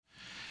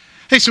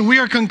So we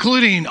are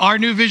concluding our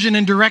New Vision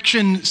and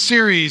Direction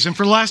series. And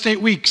for the last 8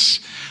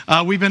 weeks,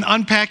 we've been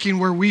unpacking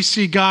where we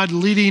see God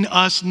leading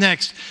us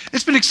next.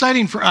 It's been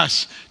exciting for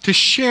us to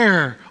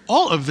share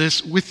all of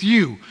this with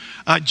you.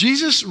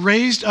 Jesus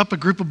raised up a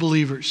group of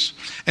believers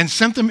and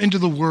sent them into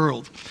the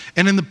world.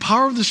 And in the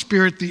power of the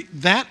Spirit,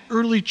 that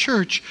early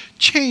church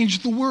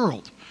changed the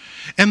world.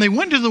 And they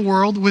went into the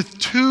world with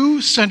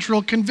two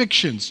central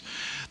convictions.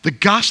 The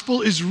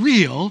gospel is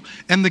real,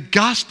 and the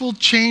gospel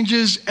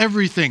changes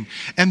everything.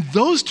 And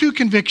those two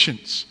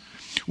convictions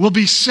will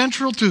be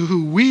central to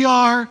who we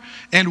are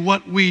and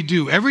what we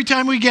do. Every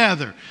time we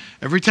gather,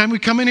 every time we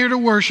come in here to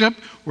worship,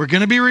 we're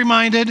going to be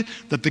reminded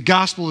that the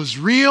gospel is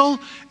real,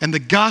 and the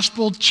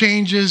gospel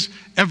changes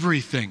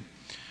everything.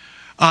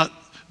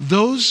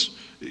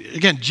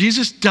 Again,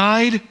 Jesus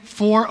died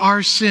for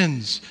our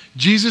sins.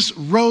 Jesus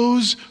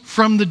rose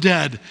from the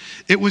dead.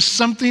 It was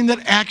something that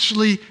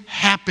actually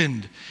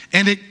happened.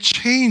 And it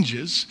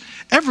changes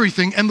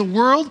everything. And the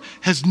world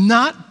has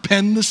not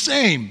been the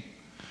same.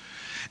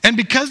 And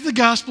because the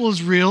gospel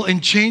is real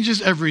and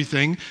changes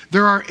everything,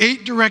 there are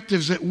 8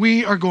 directives that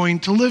we are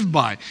going to live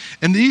by.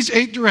 And these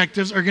 8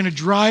 directives are going to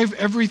drive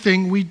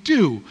everything we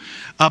do.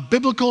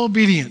 Biblical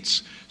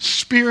obedience,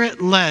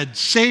 Spirit-led,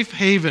 safe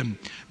haven,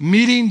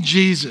 meeting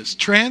Jesus,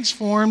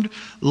 transformed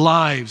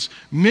lives,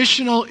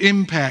 missional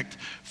impact,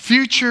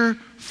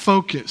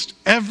 future-focused,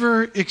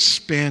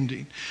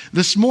 ever-expanding.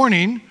 This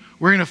morning,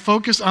 we're going to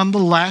focus on the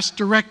last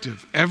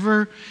directive,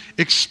 ever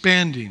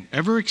expanding,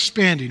 ever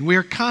expanding. We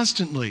are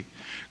constantly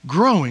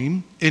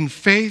growing in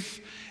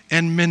faith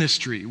and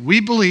ministry.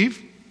 We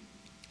believe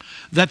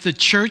that the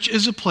church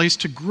is a place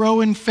to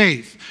grow in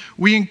faith.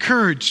 We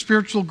encourage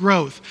spiritual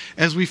growth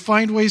as we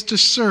find ways to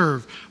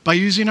serve by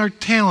using our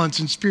talents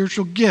and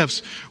spiritual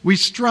gifts. We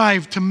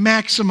strive to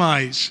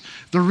maximize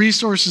the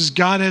resources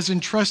God has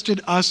entrusted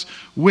us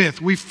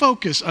with. We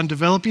focus on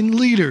developing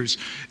leaders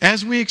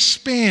as we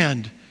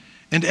expand.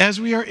 And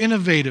as we are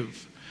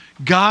innovative,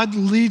 God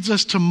leads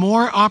us to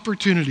more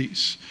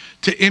opportunities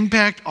to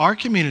impact our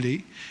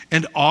community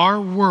and our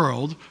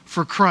world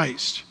for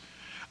Christ.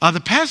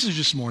 The passage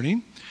this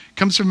morning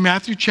comes from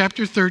Matthew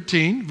chapter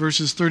 13,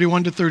 verses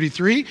 31 to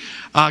 33. Go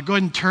ahead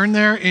and turn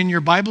there in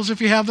your Bibles if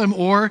you have them,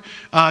 or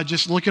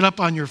just look it up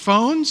on your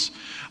phones.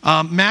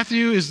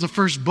 Matthew is the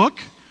first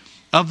book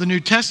of the New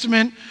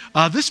Testament.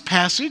 This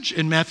passage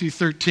in Matthew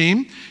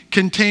 13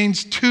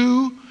 contains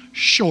 2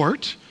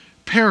 short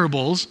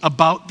parables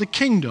about the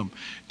kingdom.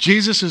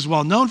 Jesus is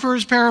well known for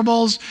his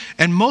parables,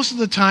 and most of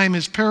the time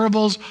his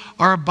parables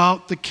are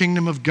about the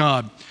kingdom of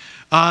God.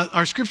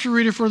 Our scripture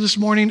reader for this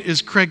morning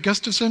is Craig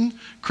Gustafson.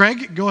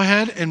 Craig, go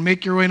ahead and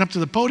make your way up to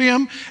the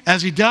podium.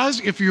 As he does,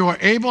 if you are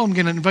able, I'm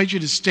going to invite you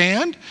to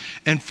stand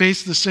and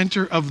face the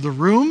center of the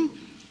room.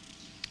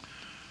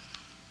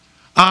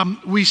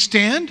 We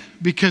stand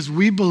because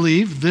we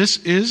believe this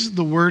is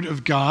the Word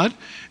of God,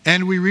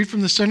 and we read from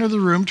the center of the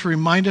room to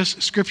remind us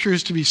Scripture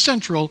is to be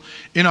central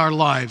in our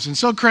lives. And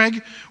so,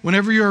 Craig,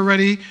 whenever you are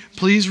ready,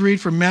 please read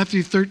from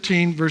Matthew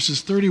 13,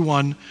 verses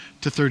 31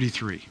 to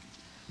 33.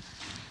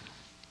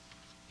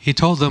 He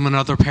told them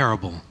another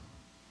parable.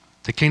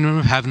 The kingdom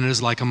of heaven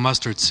is like a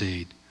mustard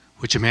seed,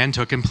 which a man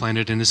took and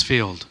planted in his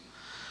field.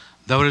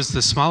 Though it is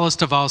the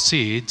smallest of all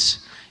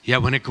seeds,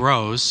 yet when it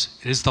grows,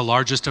 it is the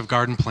largest of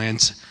garden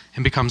plants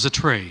and becomes a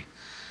tree,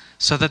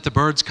 so that the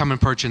birds come and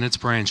perch in its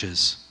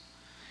branches.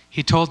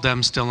 He told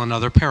them still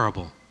another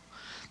parable.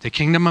 The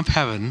kingdom of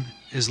heaven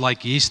is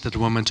like yeast that a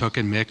woman took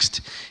and mixed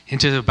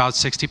into about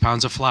 60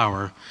 pounds of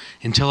flour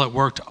until it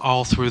worked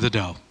all through the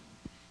dough.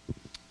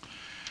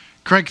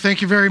 Craig,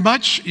 thank you very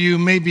much. You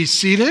may be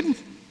seated.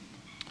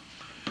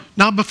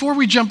 Now, before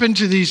we jump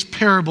into these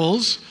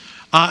parables,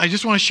 I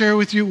just want to share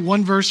with you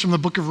one verse from the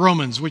book of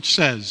Romans, which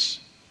says,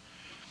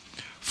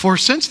 "For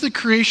since the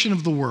creation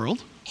of the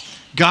world,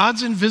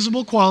 God's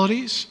invisible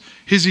qualities,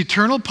 his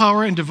eternal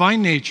power and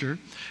divine nature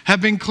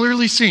have been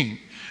clearly seen,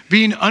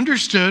 being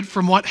understood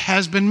from what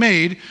has been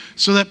made,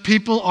 so that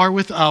people are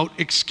without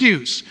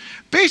excuse."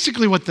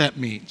 Basically what that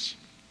means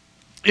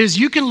is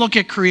you can look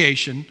at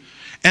creation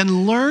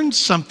and learn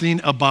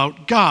something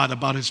about God,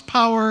 about his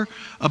power,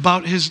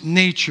 about his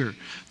nature.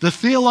 The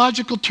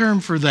theological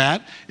term for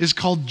that is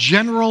called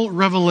general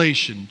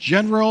revelation.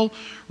 General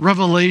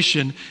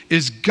revelation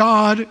is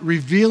God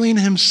revealing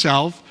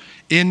himself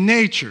in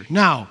nature.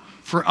 Now,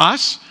 for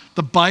us,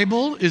 the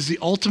Bible is the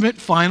ultimate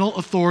final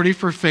authority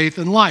for faith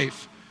and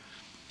life.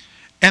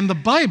 And the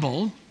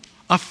Bible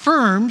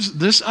affirms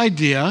this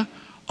idea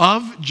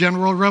of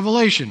general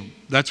revelation.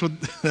 That's what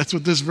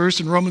this verse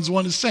in Romans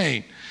 1 is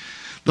saying.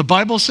 The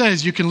Bible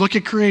says you can look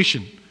at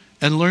creation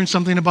and learn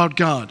something about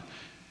God.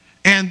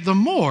 And the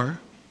more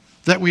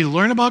that we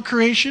learn about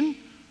creation,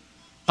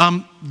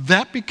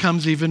 that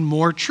becomes even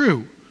more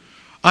true.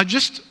 Let's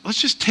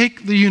just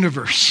take the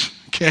universe.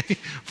 Okay,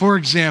 for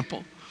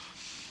example.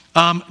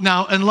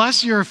 Now,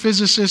 unless you're a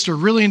physicist or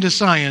really into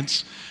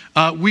science,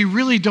 we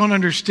really don't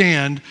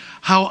understand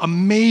how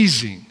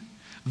amazing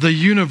the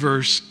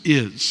universe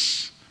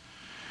is.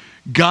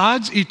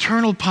 God's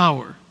eternal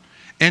power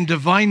and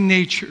divine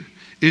nature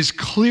is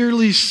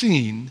clearly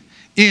seen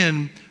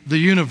in the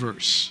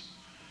universe.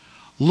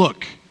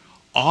 Look,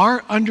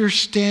 our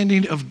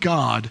understanding of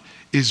God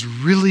is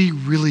really,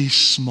 really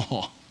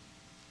small.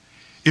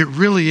 It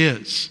really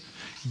is.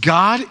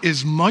 God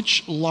is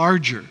much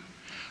larger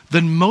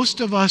than most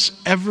of us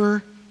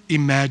ever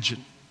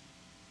imagine.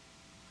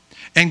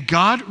 And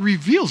God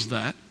reveals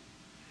that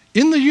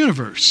in the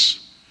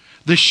universe.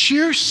 The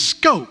sheer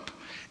scope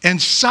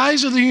and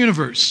size of the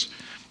universe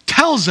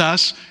tells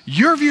us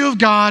your view of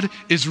God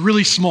is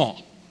really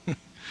small.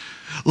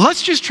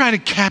 Let's just try to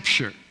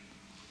capture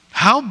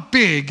how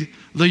big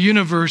the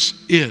universe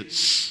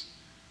is.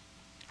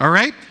 All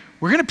right?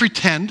 We're going to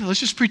pretend, let's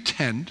just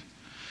pretend,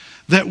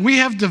 that we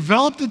have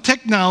developed the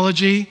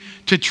technology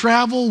to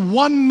travel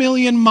 1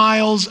 million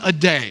miles a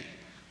day.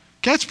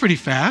 Okay, that's pretty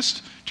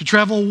fast, to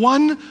travel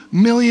 1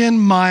 million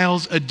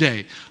miles a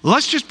day.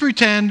 Let's just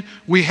pretend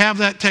we have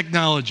that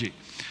technology.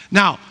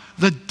 Now,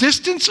 the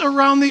distance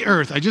around the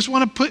earth, I just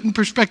want to put in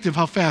perspective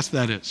how fast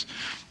that is.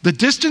 The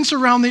distance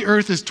around the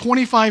earth is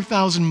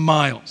 25,000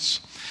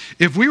 miles.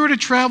 If we were to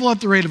travel at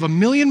the rate of 1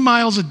 million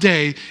miles a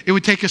day, it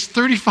would take us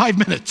 35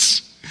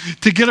 minutes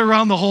to get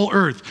around the whole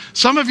earth.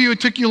 Some of you, it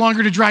took you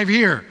longer to drive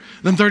here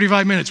than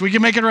 35 minutes. We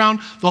can make it around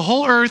the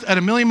whole earth at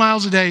 1 million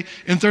miles a day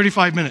in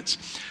 35 minutes.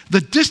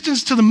 The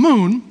distance to the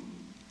moon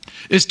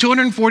is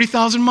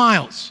 240,000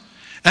 miles.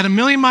 At 1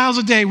 million miles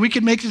a day, we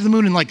could make it to the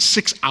moon in like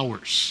 6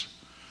 hours.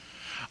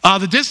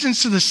 The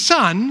distance to the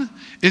sun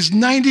is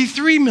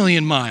 93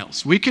 million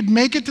miles. We could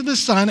make it to the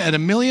sun at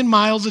 1 million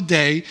miles a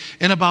day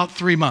in about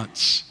 3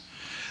 months.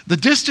 The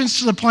distance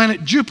to the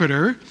planet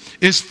Jupiter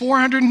is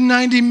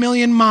 490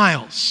 million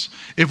miles.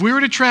 If we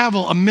were to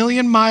travel 1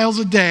 million miles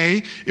a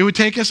day, it would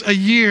take us 1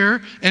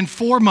 year and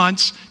 4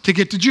 months to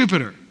get to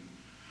Jupiter.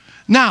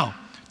 Now,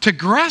 to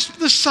grasp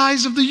the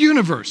size of the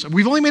universe,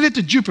 we've only made it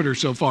to Jupiter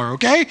so far,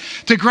 okay?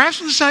 To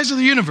grasp the size of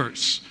the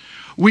universe,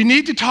 we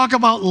need to talk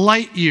about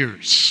light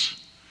years.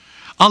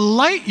 A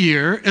light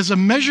year is a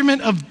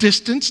measurement of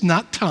distance,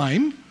 not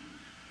time.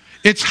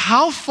 It's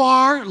how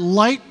far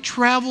light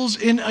travels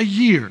in a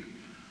year.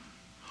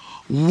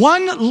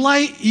 1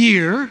 light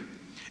year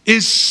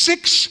is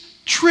 6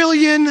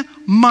 trillion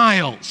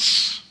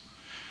miles.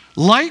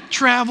 Light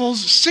travels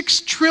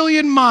 6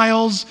 trillion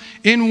miles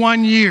in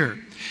 1 year.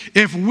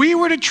 If we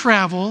were to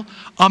travel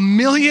 1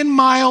 million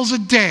miles a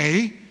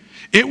day,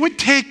 it would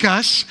take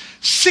us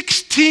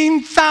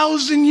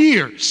 16,000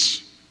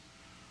 years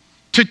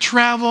to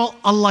travel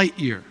a light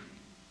year.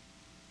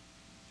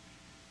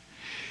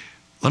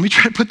 Let me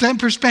try to put that in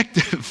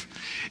perspective.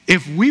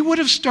 If we would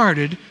have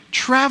started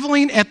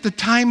traveling at the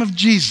time of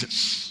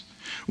Jesus,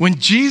 when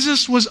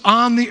Jesus was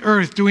on the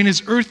earth doing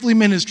his earthly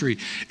ministry,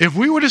 if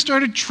we would have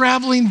started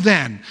traveling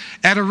then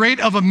at a rate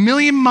of 1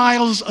 million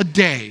miles a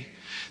day,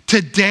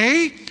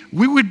 today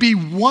we would be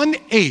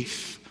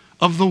 1/8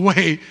 of the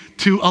way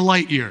to a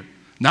light year.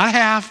 Not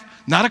half,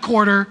 not a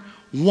quarter,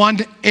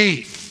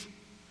 1/8.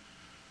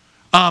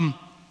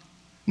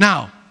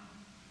 Now,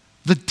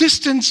 the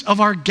distance of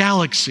our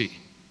galaxy,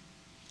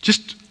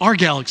 just our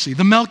galaxy,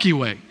 the Milky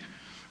Way,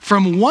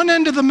 from one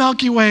end of the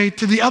Milky Way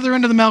to the other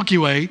end of the Milky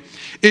Way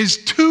is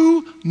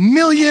 2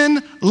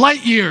 million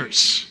light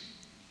years.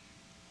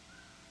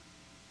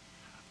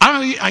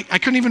 I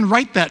couldn't even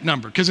write that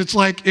number because it's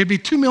like, it'd be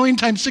 2 million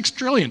times 6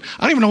 trillion.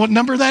 I don't even know what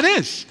number that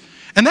is.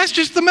 And that's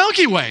just the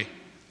Milky Way.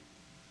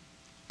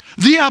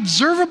 The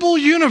observable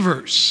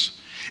universe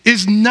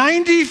is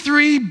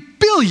 93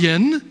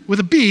 billion, with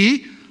a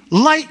B,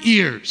 light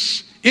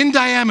years in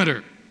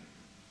diameter.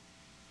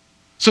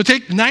 So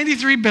take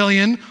 93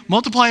 billion,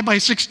 multiply it by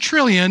 6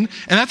 trillion,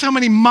 and that's how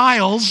many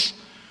miles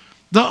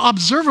the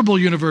observable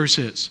universe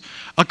is.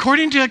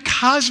 According to a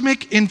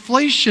cosmic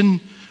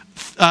inflation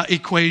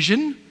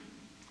equation,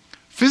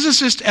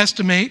 physicists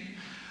estimate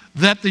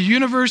that the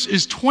universe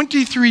is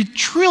 23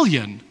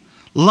 trillion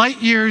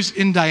light years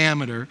in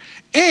diameter,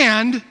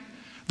 and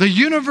the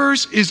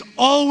universe is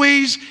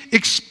always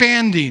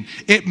expanding.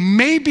 It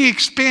may be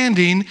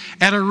expanding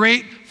at a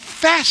rate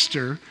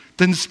faster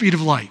than the speed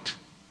of light.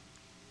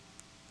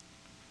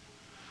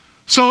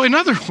 So in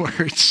other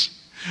words,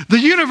 the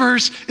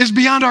universe is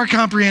beyond our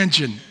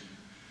comprehension,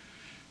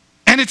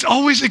 and it's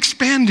always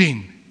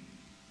expanding.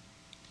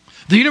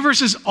 The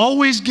universe is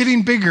always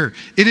getting bigger.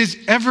 It is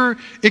ever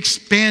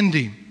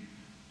expanding.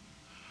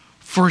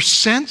 For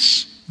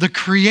since the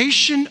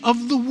creation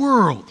of the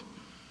world,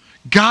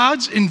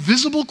 God's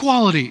invisible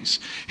qualities,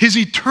 his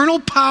eternal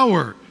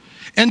power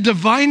and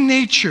divine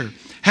nature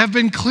have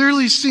been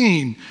clearly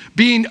seen,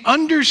 being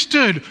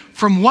understood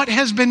from what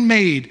has been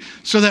made,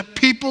 so that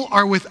people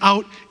are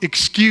without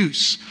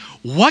excuse.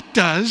 What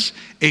does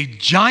a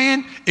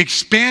giant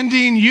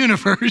expanding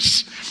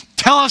universe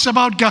tell us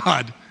about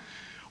God?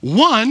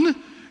 1,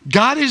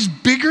 God is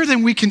bigger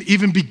than we can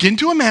even begin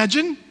to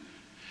imagine.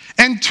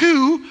 And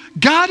 2,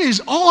 God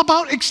is all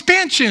about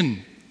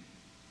expansion.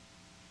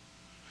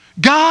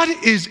 God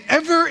is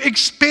ever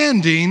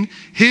expanding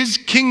his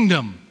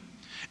kingdom.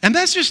 And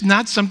that's just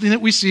not something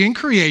that we see in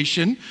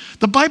creation.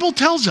 The Bible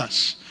tells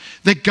us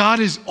that God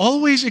is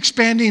always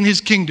expanding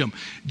his kingdom.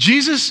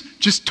 Jesus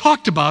just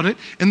talked about it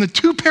in the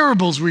 2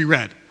 parables we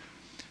read.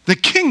 The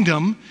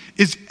kingdom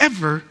is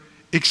ever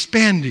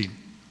expanding.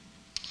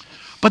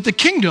 But the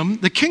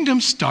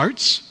kingdom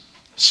starts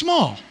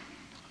small.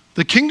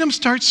 The kingdom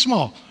starts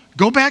small.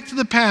 Go back to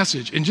the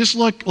passage and just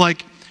look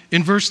like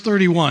in verse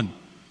 31.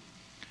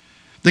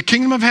 The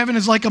kingdom of heaven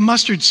is like a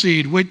mustard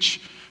seed,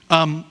 which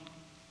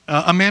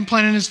a man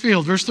planted in his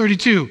field. Verse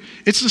 32,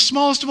 it's the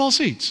smallest of all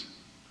seeds.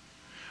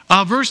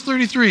 Verse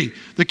 33,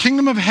 the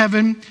kingdom of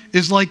heaven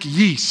is like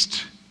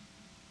yeast.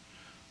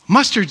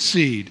 Mustard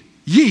seed,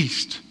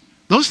 yeast.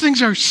 Those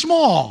things are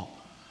small.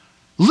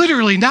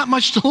 Literally not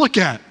much to look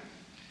at.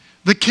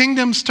 The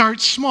kingdom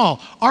starts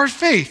small. Our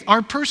faith,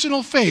 our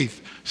personal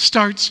faith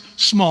starts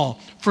small.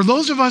 For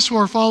those of us who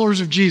are followers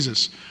of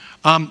Jesus,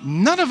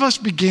 none of us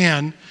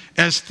began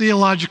as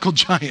theological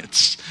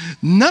giants.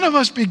 None of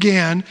us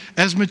began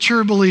as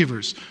mature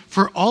believers.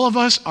 For all of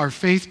us, our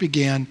faith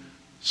began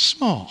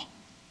small.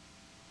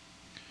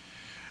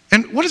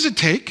 And what does it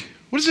take?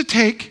 What does it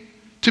take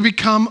to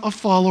become a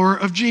follower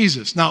of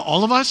Jesus? Now,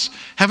 all of us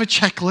have a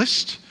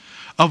checklist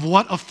of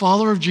what a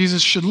follower of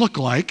Jesus should look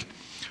like.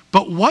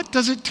 But what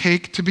does it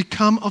take to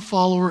become a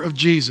follower of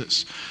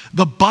Jesus?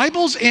 The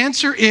Bible's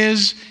answer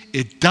is,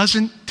 it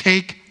doesn't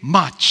take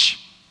much.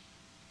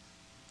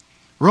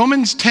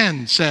 Romans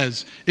 10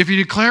 says, if you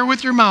declare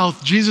with your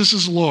mouth Jesus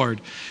is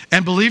Lord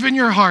and believe in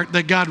your heart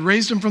that God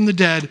raised him from the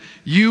dead,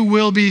 you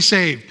will be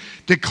saved.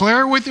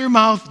 Declare with your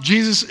mouth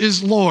Jesus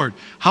is Lord.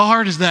 How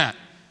hard is that?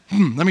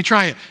 Let me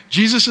try it.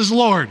 Jesus is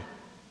Lord.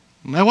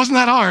 That wasn't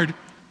that hard,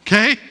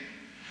 okay?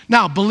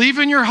 Now, believe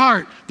in your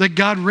heart that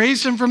God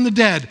raised him from the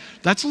dead.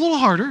 That's a little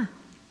harder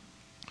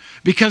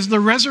because the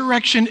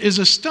resurrection is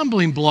a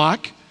stumbling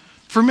block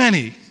for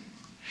many.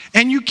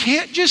 And you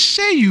can't just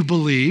say you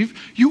believe,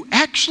 you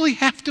actually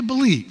have to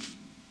believe.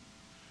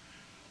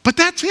 But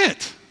that's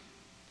it.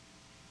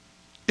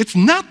 It's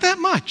not that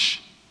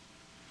much.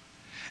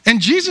 And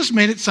Jesus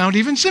made it sound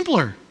even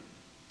simpler,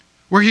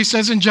 where he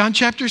says in John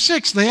chapter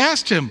 6, they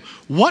asked him,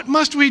 what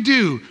must we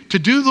do to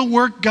do the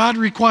work God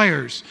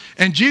requires?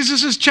 And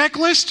Jesus'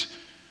 checklist,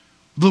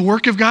 the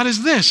work of God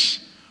is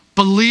this: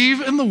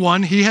 believe in the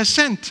one he has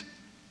sent.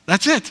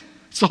 That's it.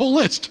 It's the whole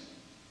list.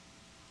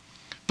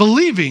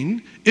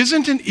 Believing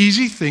isn't an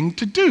easy thing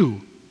to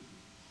do,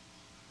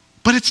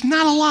 but it's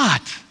not a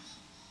lot.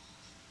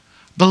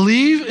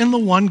 Believe in the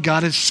one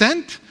God has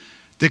sent.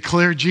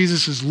 Declare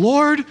Jesus is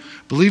Lord.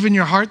 Believe in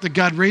your heart that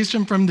God raised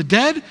him from the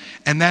dead.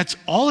 And that's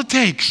all it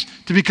takes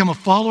to become a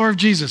follower of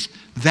Jesus.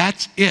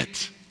 That's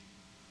it.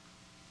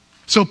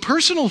 So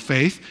personal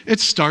faith, it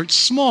starts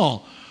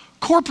small.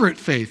 Corporate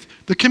faith,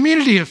 the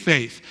community of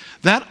faith,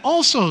 that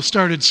also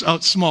started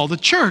out small. The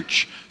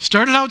church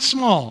started out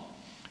small.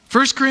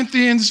 1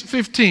 Corinthians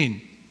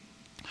 15.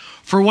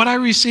 For what I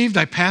received,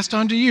 I passed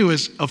on to you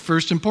as of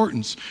first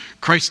importance.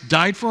 Christ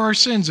died for our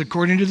sins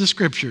according to the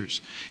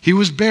Scriptures. He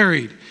was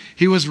buried.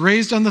 He was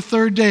raised on the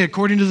 3rd day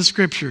according to the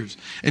Scriptures.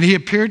 And he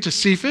appeared to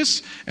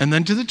Cephas and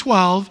then to the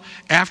 12.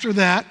 After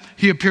that,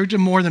 he appeared to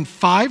more than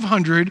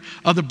 500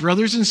 of the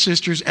brothers and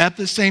sisters at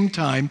the same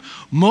time,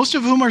 most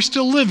of whom are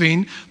still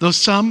living, though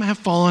some have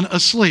fallen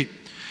asleep.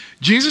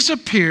 Jesus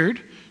appeared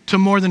to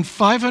more than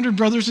 500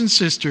 brothers and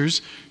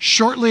sisters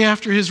shortly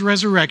after his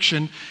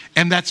resurrection,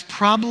 and that's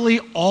probably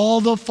all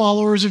the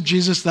followers of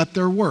Jesus that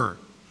there were.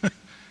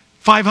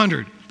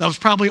 500. That was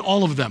probably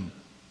all of them.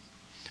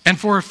 And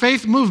for a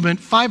faith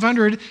movement,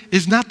 500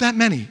 is not that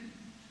many.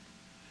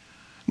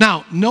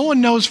 Now, no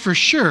one knows for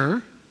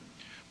sure,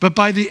 but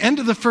by the end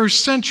of the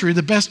 1st century,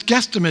 the best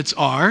guesstimates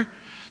are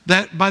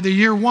that by the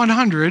year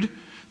 100,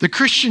 the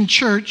Christian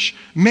church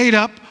made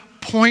up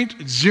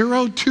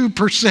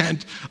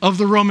 0.02% of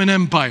the Roman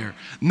Empire.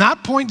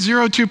 Not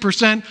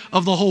 0.02%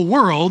 of the whole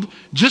world,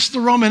 just the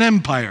Roman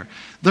Empire.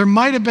 There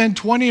might have been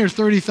 20 or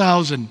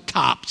 30,000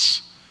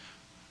 tops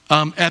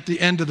at the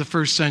end of the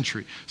 1st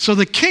century. So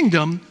the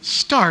kingdom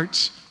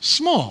starts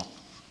small,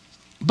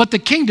 but the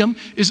kingdom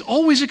is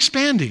always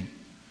expanding.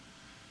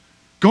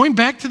 Going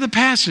back to the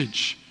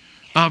passage,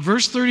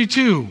 verse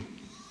 32,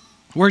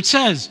 where it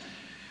says,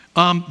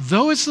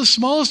 though it's the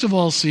smallest of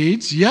all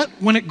seeds, yet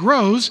when it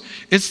grows,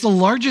 it's the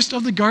largest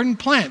of the garden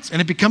plants,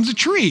 and it becomes a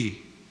tree.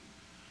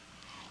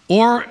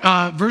 Or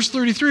verse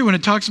 33, when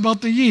it talks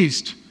about the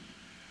yeast,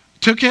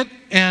 took it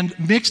and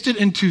mixed it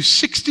into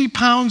 60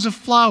 pounds of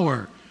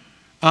flour.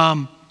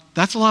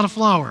 That's a lot of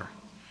flour.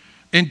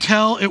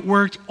 Until it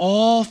worked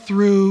all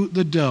through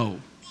the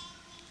dough.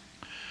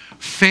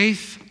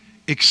 Faith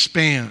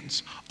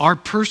expands. Our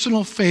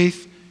personal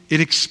faith, it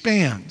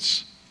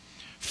expands.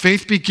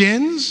 Faith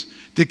begins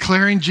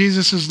declaring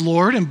Jesus as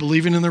Lord and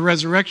believing in the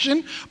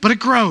resurrection, but it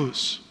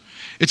grows.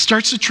 It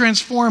starts to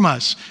transform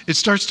us. It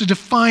starts to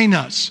define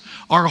us.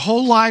 Our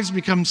whole lives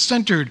become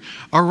centered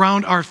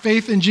around our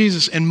faith in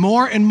Jesus, and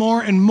more and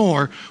more and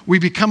more, we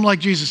become like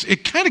Jesus.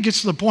 It kind of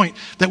gets to the point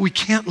that we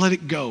can't let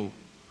it go.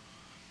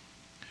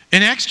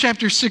 In Acts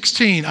chapter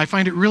 16, I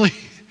find it really,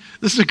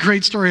 this is a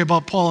great story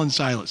about Paul and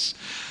Silas.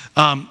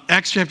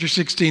 Acts chapter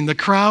 16, the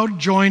crowd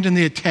joined in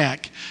the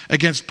attack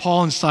against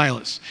Paul and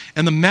Silas,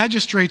 and the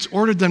magistrates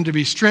ordered them to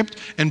be stripped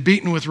and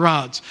beaten with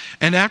rods.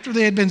 And after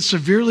they had been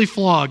severely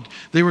flogged,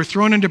 they were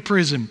thrown into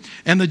prison,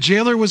 and the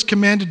jailer was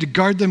commanded to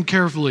guard them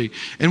carefully.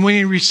 And when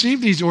he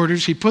received these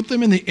orders, he put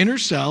them in the inner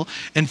cell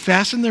and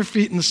fastened their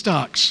feet in the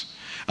stocks.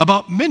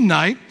 About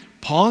midnight,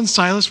 Paul and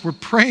Silas were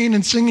praying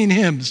and singing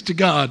hymns to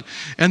God,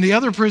 and the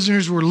other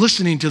prisoners were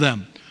listening to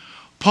them.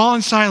 Paul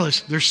and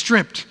Silas, they're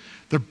stripped,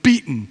 they're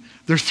beaten,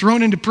 they're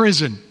thrown into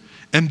prison,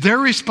 and their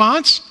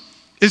response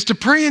is to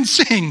pray and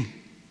sing.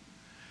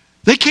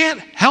 They can't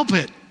help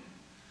it.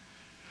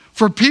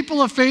 For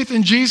people of faith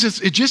in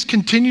Jesus, it just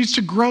continues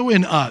to grow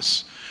in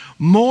us.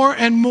 More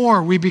and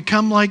more we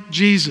become like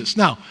Jesus.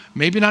 Now,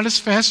 maybe not as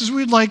fast as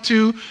we'd like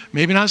to,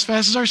 maybe not as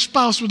fast as our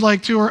spouse would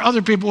like to or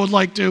other people would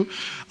like to.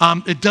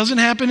 It doesn't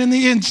happen in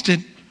the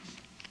instant,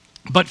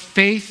 but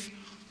faith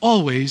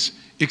always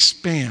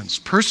expands.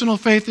 Personal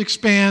faith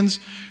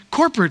expands,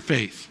 corporate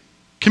faith.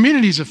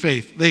 Communities of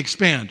faith, they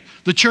expand.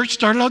 The church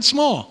started out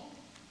small,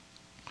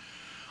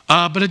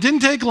 but it didn't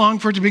take long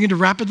for it to begin to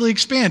rapidly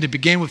expand. It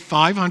began with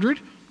 500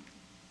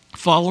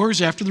 followers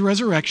after the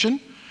resurrection.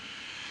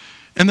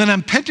 And then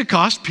on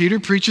Pentecost, Peter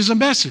preaches a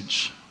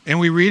message. And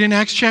we read in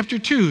Acts chapter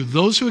 2,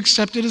 those who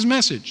accepted his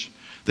message,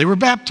 they were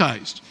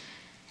baptized.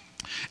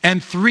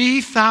 And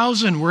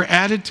 3,000 were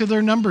added to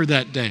their number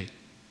that day.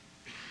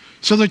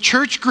 So the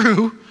church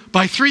grew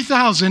by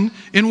 3,000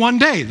 in one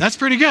day. That's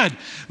pretty good.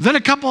 Then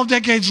a couple of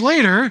decades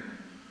later,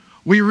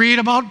 we read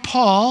about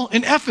Paul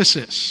in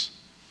Ephesus,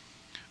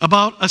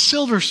 about a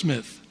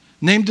silversmith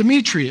named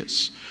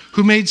Demetrius,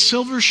 who made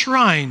silver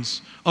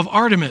shrines of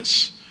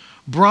Artemis,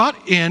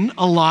 brought in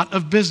a lot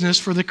of business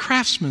for the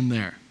craftsmen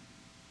there.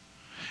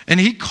 And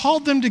he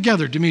called them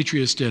together,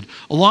 Demetrius did,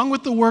 along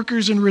with the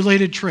workers in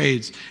related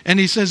trades. And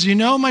he says, you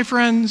know, my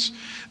friends,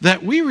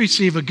 that we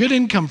receive a good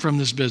income from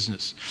this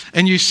business.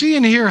 And you see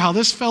and hear how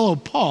this fellow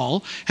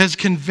Paul has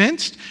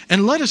convinced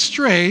and led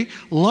astray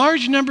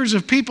large numbers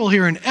of people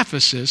here in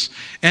Ephesus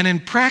and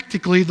in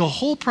practically the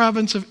whole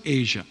province of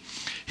Asia.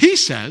 He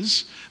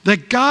says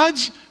that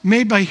gods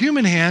made by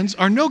human hands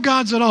are no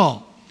gods at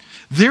all.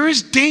 There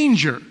is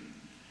danger,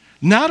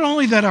 not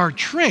only that our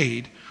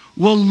trade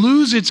will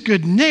lose its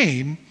good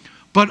name,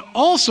 but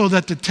also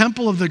that the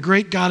temple of the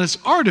great goddess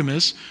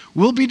Artemis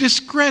will be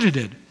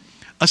discredited.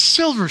 A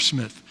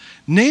silversmith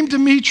named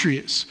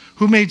Demetrius,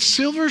 who made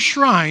silver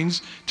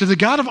shrines to the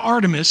god of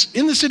Artemis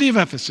in the city of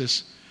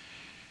Ephesus,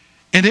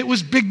 and it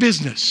was big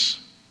business.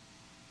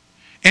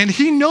 And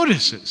he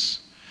notices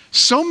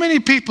so many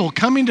people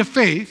coming to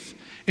faith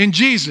in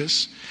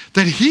Jesus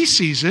that he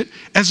sees it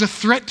as a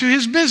threat to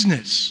his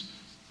business.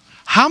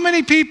 How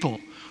many people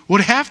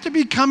would have to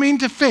be coming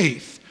to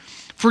faith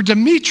for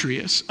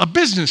Demetrius, a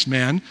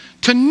businessman,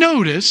 to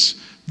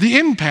notice the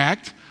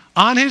impact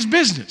on his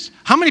business?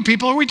 How many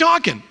people are we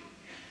talking?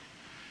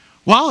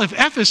 Well, if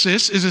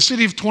Ephesus is a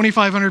city of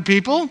 2,500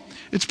 people,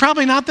 it's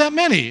probably not that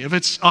many. If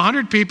it's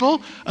 100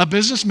 people, a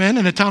businessman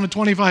in a town of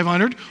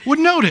 2,500 would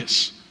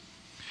notice.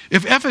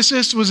 If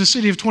Ephesus was a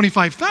city of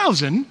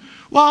 25,000,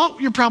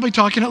 well, you're probably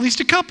talking at least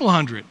a couple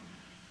hundred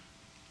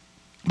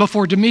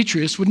before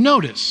Demetrius would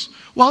notice.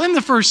 Well, in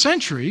the first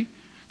century,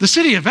 the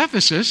city of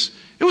Ephesus,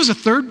 it was the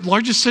third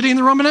largest city in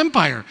the Roman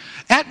Empire.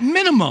 At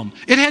minimum,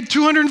 it had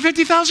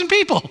 250,000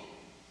 people.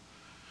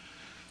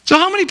 So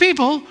how many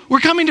people were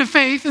coming to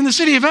faith in the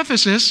city of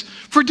Ephesus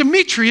for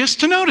Demetrius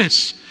to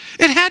notice?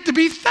 It had to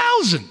be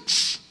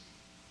thousands.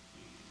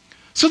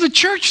 So the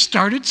church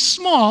started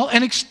small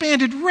and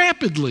expanded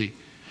rapidly.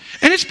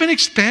 And it's been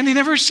expanding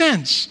ever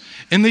since.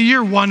 In the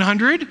year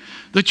 100,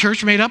 the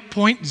church made up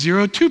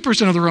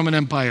 0.02% of the Roman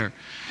Empire.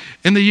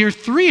 In the year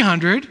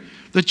 300,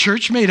 the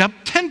church made up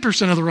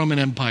 10% of the Roman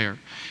Empire.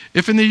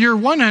 If in the year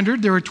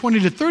 100 there were 20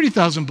 to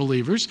 30,000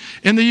 believers,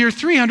 in the year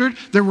 300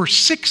 there were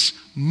 6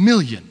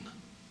 million.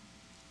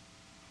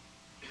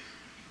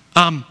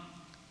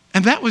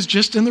 And that was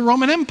just in the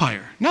Roman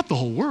Empire, not the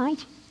whole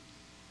world.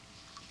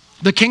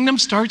 The kingdom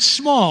starts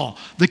small,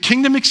 the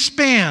kingdom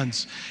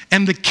expands,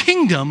 and the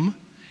kingdom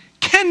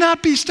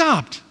cannot be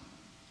stopped.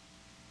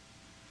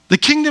 The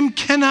kingdom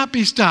cannot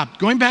be stopped.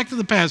 Going back to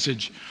the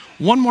passage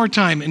one more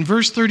time in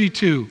verse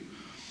 32,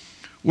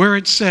 where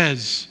it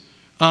says,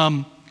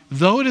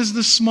 though it is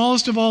the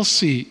smallest of all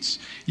seeds,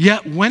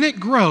 yet when it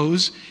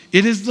grows,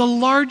 it is the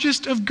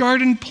largest of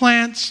garden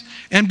plants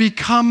and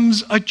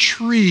becomes a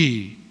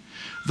tree.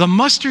 The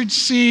mustard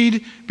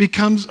seed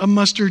becomes a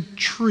mustard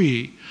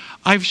tree.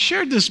 I've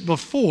shared this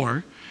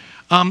before,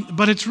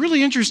 but it's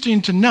really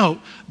interesting to note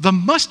the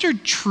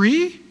mustard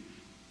tree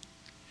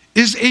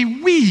is a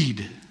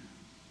weed.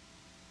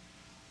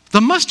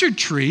 The mustard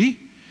tree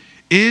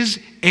is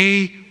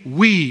a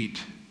weed.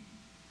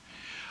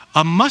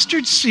 A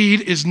mustard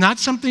seed is not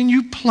something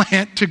you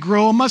plant to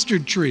grow a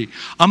mustard tree.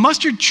 A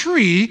mustard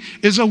tree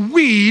is a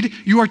weed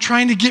you are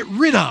trying to get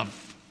rid of.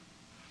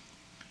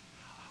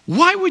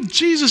 Why would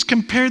Jesus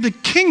compare the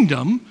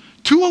kingdom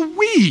to a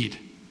weed?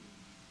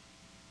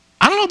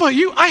 I don't know about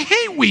you, I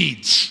hate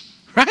weeds,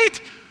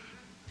 right?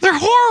 They're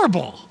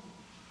horrible.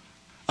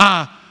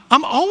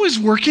 I'm always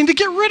working to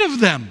get rid of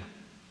them.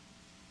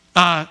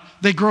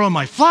 They grow in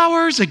my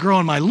flowers, they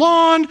grow in my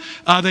lawn,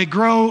 they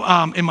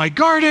grow in my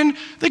garden,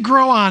 they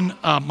grow in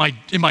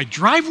my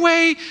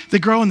driveway, they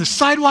grow in the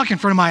sidewalk in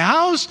front of my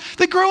house,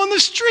 they grow in the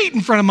street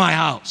in front of my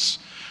house.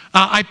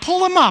 I pull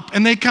them up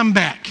and they come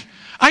back.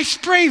 I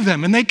spray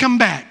them and they come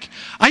back.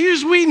 I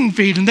use weed and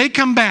feed and they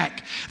come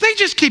back. They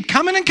just keep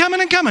coming and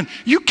coming and coming.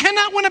 You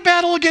cannot win a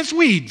battle against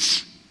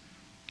weeds.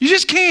 You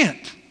just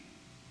can't.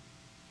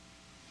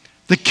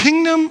 The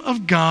kingdom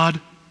of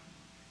God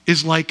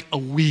is like a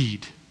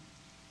weed.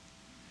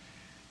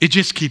 It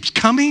just keeps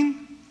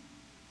coming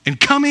and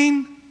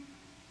coming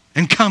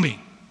and coming.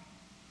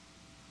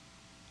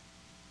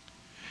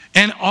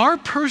 And our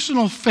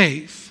personal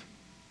faith,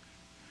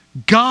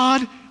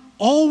 God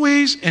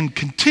always and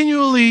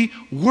continually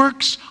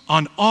works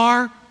on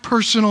our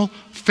personal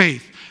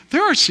faith.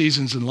 There are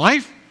seasons in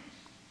life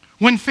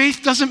when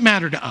faith doesn't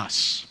matter to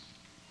us,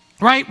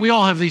 right? We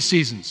all have these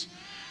seasons.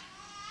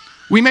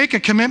 We make a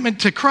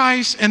commitment to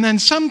Christ, and then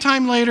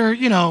sometime later,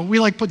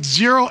 we put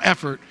zero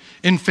effort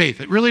in faith.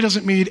 It really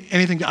doesn't mean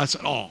anything to us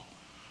at all.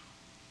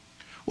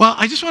 Well,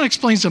 I just want to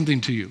explain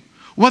something to you.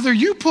 Whether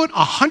you put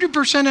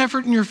 100%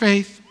 effort in your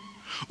faith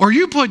or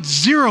you put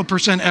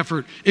 0%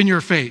 effort in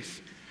your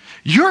faith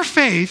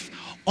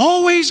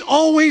always,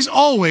 always,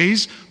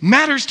 always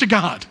matters to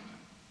God.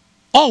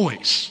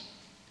 Always.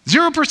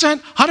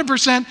 0%,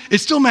 100%, it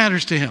still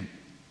matters to him.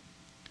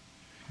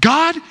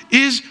 God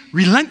is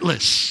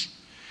relentless.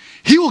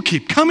 He will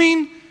keep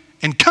coming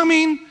and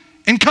coming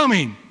and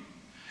coming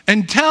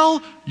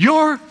until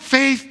your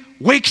faith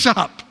wakes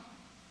up.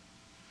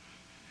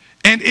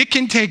 And it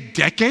can take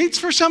decades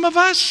for some of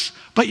us,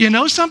 but you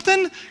know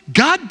something?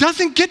 God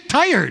doesn't get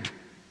tired.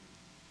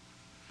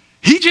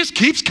 He just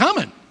keeps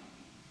coming.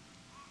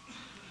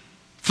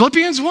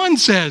 Philippians 1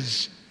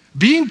 says,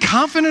 being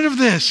confident of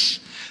this,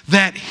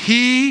 that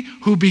he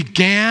who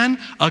began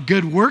a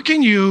good work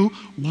in you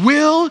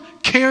will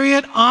carry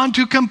it on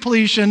to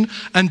completion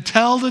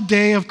until the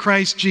day of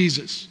Christ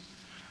Jesus.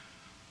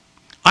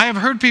 I have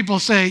heard people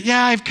say,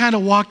 yeah, I've kind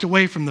of walked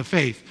away from the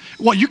faith.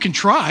 Well, you can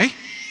try.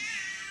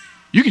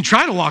 You can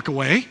try to walk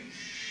away.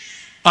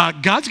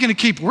 God's going to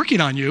keep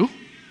working on you.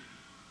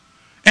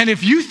 And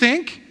if you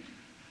think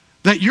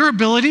that your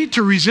ability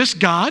to resist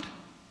God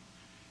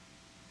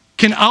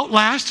can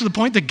outlast to the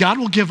point that God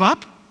will give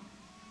up,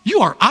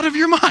 you are out of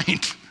your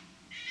mind.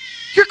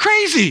 You're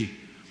crazy.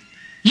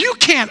 You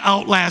can't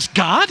outlast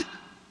God.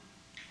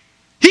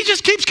 He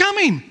just keeps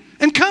coming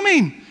and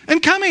coming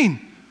and coming.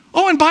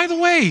 Oh, and by the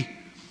way,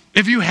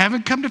 if you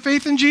haven't come to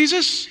faith in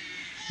Jesus,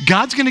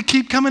 God's going to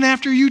keep coming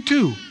after you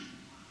too.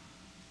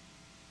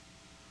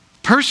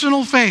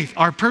 Personal faith,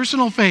 our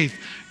personal faith,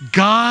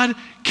 God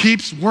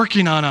keeps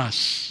working on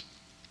us.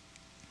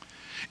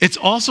 It's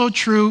also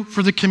true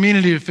for the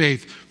community of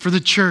faith, for the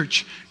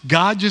church.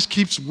 God just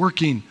keeps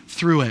working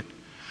through it.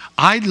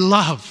 I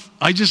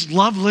just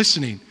love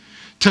listening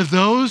to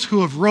those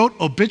who have wrote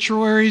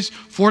obituaries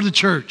for the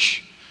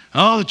church.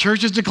 Oh, the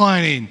church is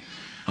declining.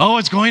 Oh,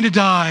 it's going to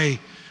die.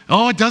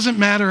 Oh, it doesn't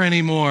matter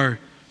anymore.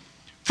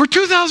 For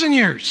 2,000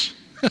 years,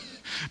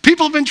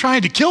 people have been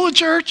trying to kill the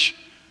church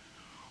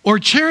or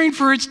cheering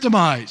for its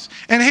demise.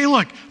 And hey,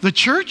 look, the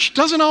church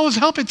doesn't always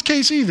help its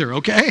case either,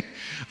 okay?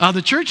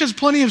 The church has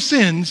plenty of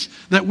sins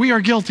that we are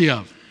guilty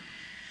of.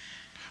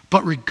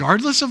 But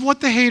regardless of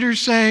what the haters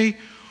say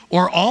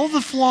or all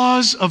the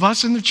flaws of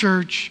us in the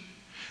church,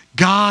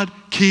 God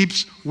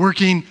keeps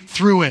working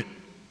through it.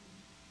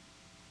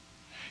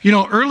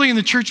 Early in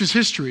the church's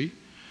history,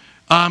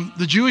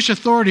 the Jewish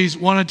authorities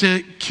wanted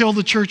to kill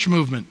the church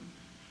movement.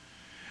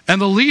 And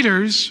the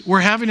leaders were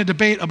having a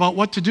debate about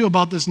what to do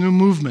about this new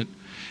movement.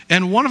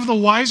 And one of the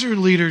wiser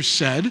leaders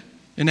said,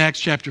 in Acts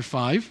chapter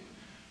 5,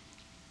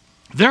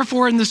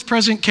 therefore, in this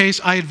present case,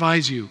 I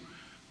advise you,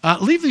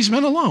 leave these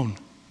men alone.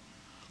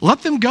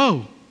 Let them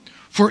go.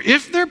 For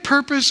if their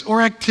purpose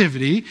or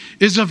activity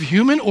is of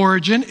human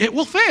origin, it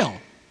will fail.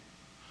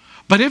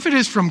 But if it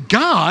is from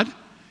God,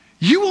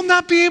 you will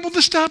not be able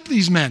to stop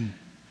these men.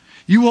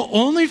 You will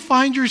only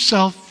find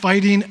yourself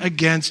fighting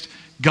against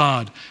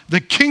God.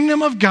 The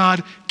kingdom of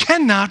God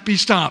cannot be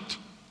stopped.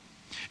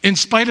 In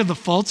spite of the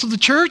faults of the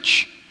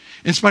church,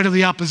 in spite of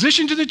the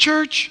opposition to the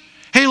church.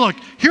 Hey, look,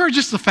 here are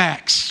just the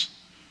facts.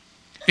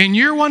 In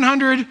year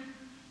 100,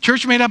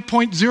 church made up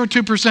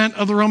 0.02%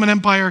 of the Roman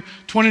Empire,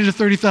 20 to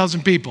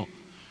 30,000 people.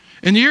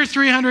 In the year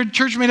 300,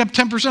 church made up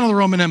 10% of the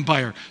Roman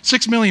Empire,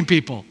 6 million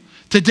people.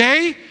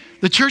 Today,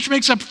 the church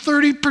makes up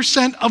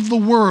 30% of the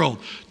world,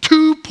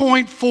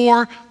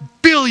 2.4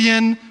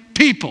 billion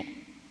people.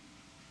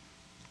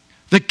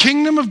 The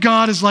kingdom of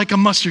God is like a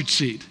mustard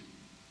seed.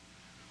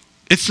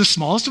 It's the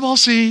smallest of all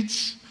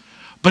seeds,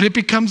 but it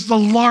becomes the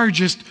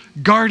largest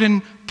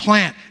garden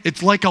plant.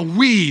 It's like a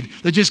weed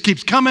that just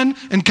keeps coming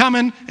and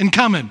coming and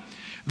coming.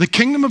 The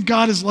kingdom of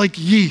God is like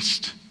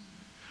yeast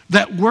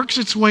that works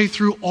its way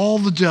through all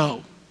the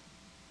dough.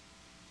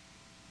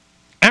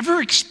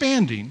 Ever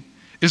expanding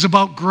is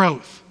about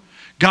growth.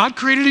 God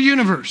created a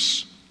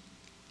universe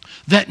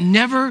that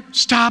never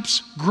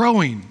stops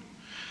growing.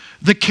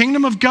 The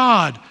kingdom of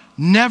God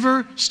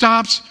never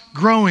stops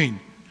growing.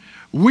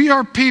 We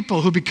are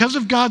people who, because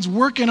of God's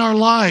work in our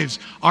lives,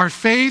 our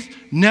faith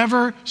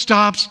never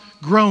stops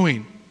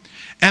growing.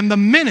 And the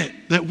minute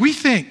that we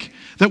think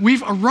that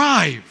we've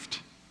arrived,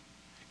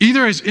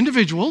 either as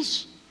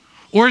individuals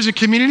or as a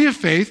community of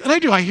faith, and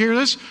I hear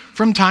this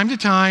from time to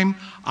time,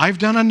 I've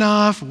done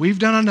enough, we've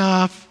done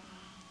enough.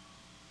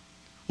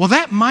 Well,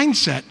 that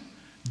mindset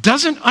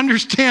doesn't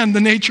understand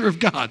the nature of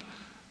God.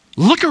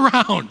 Look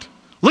around.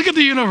 Look at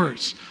the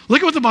universe.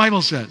 Look at what the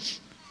Bible says.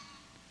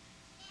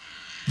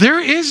 There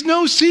is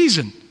no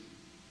season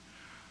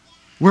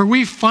where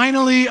we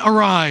finally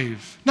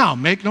arrive. Now,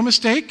 make no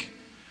mistake,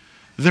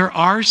 there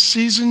are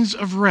seasons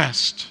of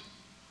rest,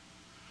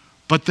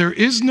 but there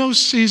is no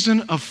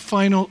season of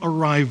final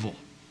arrival.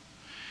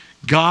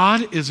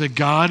 God is a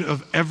God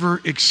of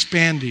ever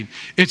expanding.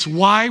 It's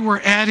why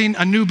we're adding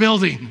a new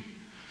building.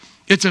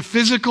 It's a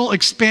physical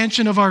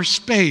expansion of our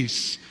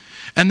space.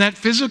 And that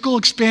physical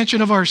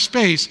expansion of our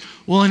space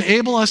will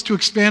enable us to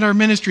expand our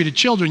ministry to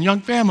children, young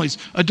families,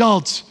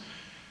 adults.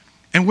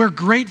 And we're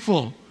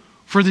grateful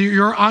for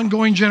your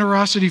ongoing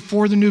generosity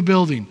for the new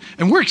building.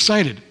 And we're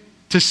excited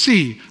to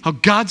see how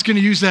God's going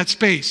to use that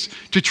space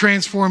to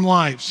transform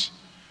lives.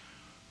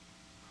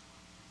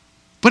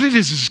 But it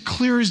is as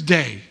clear as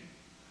day.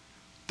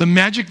 The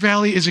Magic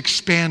Valley is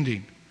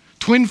expanding.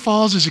 Twin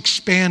Falls is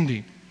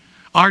expanding.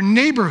 Our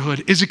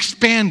neighborhood is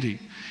expanding.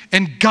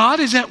 And God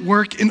is at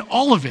work in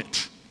all of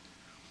it.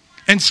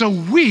 And so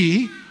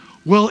we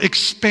will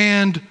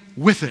expand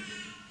with it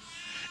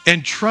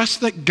and trust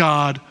that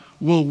God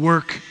will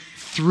work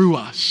through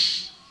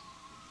us.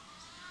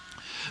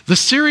 The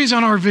series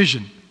on our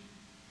vision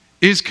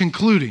is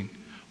concluding,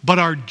 but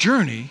our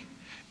journey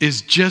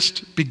is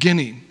just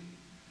beginning.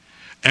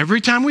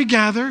 Every time we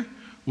gather,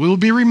 we will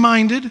be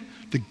reminded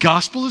the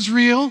gospel is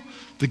real.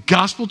 The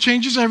gospel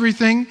changes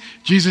everything.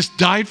 Jesus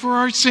died for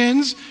our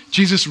sins.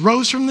 Jesus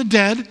rose from the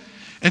dead.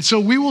 And so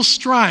we will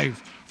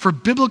strive for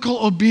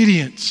biblical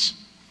obedience,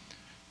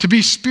 to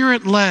be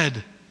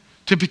Spirit-led,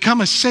 to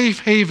become a safe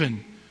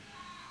haven,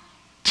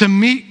 to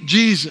meet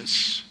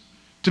Jesus,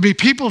 to be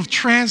people of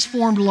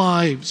transformed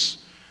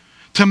lives,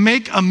 to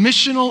make a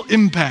missional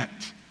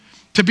impact,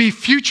 to be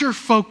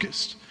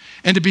future-focused,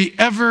 and to be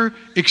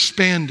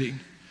ever-expanding.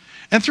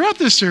 And throughout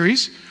this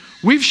series,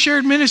 we've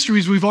shared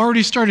ministries we've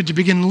already started to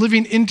begin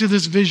living into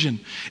this vision.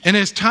 And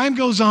as time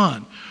goes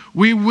on,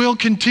 we will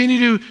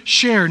continue to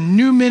share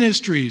new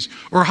ministries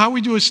or how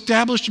we do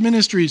established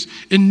ministries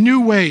in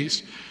new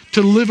ways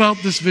to live out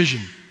this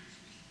vision.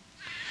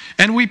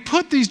 And we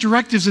put these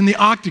directives in the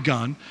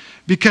octagon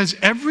because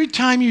every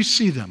time you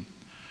see them,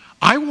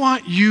 I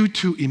want you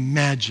to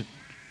imagine.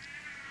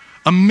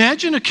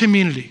 Imagine a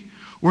community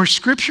where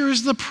Scripture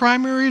is the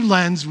primary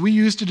lens we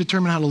use to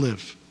determine how to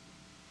live.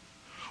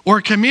 Or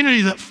a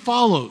community that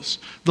follows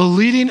the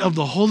leading of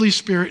the Holy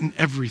Spirit in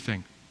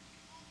everything.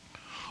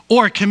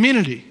 Or a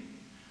community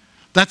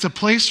that's a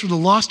place for the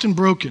lost and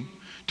broken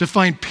to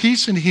find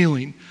peace and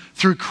healing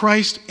through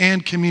Christ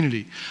and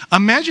community.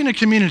 Imagine a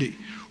community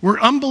where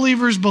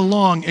unbelievers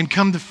belong and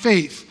come to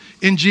faith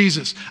in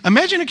Jesus.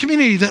 Imagine a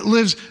community that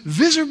lives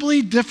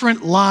visibly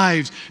different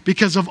lives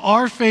because of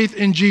our faith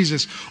in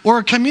Jesus. Or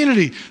a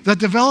community that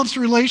develops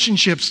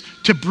relationships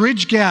to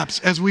bridge gaps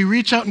as we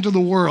reach out into the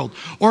world.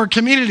 Or a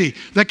community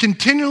that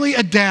continually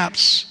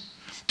adapts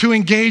to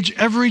engage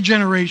every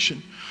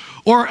generation.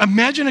 Or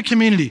imagine a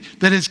community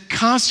that is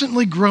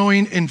constantly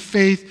growing in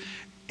faith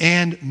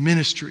and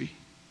ministry.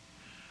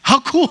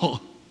 How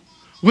cool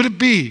would it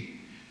be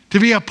to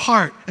be a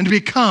part and to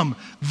become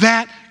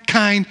that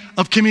kind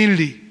of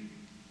community?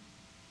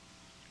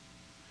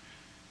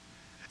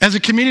 As a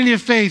community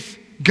of faith,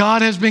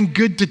 God has been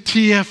good to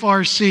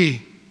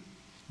TFRC,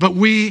 but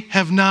we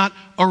have not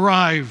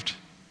arrived.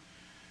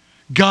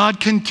 God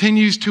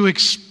continues to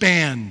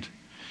expand,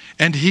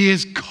 and He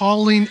is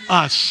calling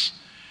us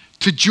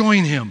to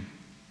join Him,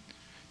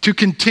 to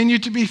continue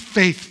to be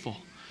faithful,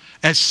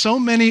 as so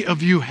many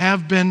of you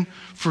have been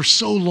for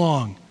so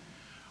long.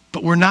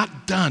 But we're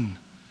not done.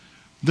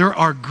 There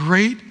are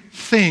great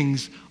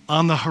things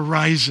on the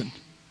horizon,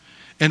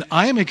 and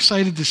I am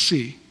excited to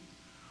see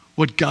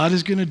what God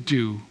is going to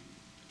do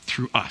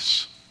through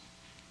us.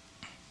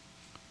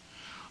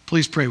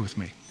 Please pray with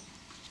me.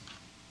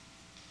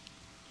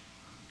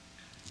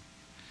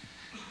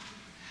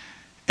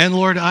 And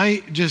Lord, I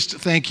just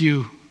thank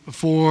you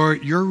for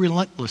your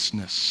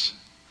relentlessness,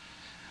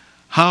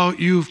 how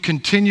you've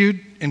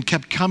continued and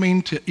kept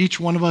coming to each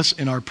one of us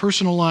in our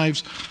personal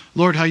lives.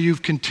 Lord, how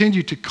you've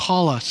continued to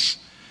call us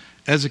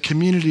as a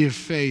community of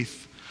faith.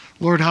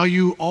 Lord, how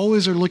you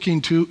always are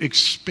looking to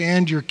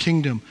expand your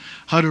kingdom,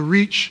 how to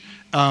reach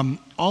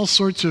all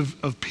sorts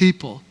of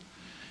people,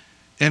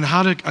 and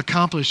how to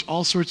accomplish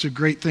all sorts of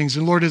great things.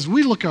 And Lord, as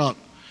we look up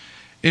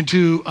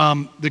into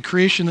the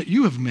creation that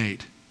you have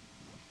made,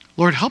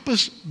 Lord, help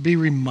us be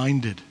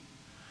reminded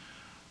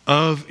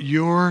of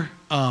your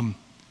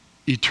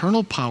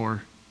eternal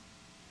power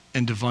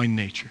and divine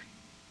nature.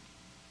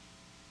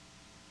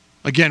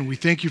 Again, we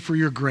thank you for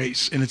your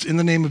grace, and it's in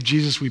the name of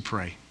Jesus we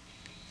pray.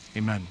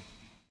 Amen.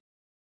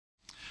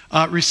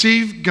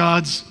 receive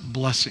God's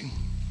blessing.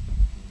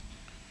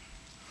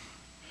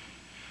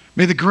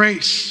 May the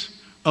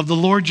grace of the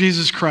Lord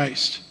Jesus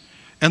Christ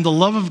and the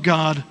love of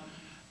God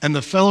and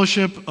the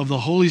fellowship of the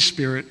Holy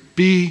Spirit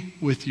be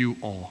with you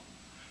all.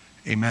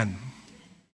 Amen.